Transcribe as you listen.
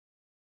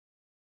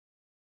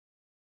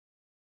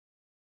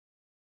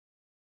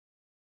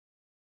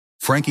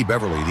Frankie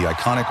Beverly, the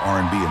iconic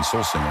R&B and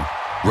soul singer,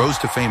 rose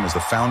to fame as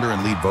the founder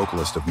and lead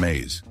vocalist of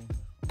Maze.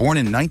 Born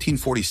in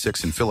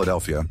 1946 in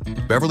Philadelphia,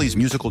 Beverly's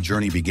musical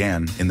journey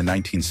began in the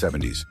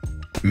 1970s.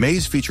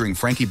 Maze featuring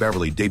Frankie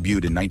Beverly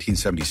debuted in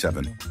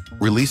 1977,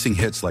 releasing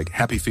hits like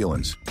Happy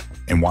Feelin's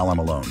and While I'm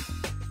Alone.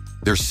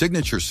 Their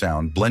signature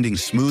sound, blending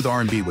smooth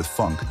R&B with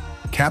funk,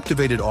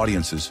 captivated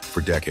audiences for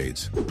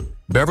decades.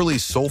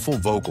 Beverly's soulful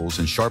vocals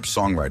and sharp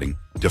songwriting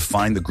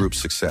defined the group's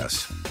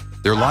success.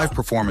 Their live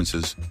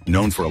performances,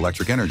 known for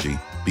electric energy,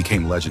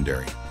 became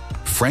legendary.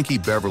 Frankie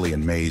Beverly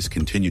and Maze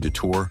continued to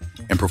tour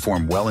and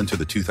perform well into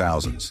the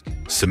 2000s,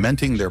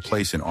 cementing their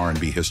place in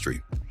R&B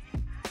history.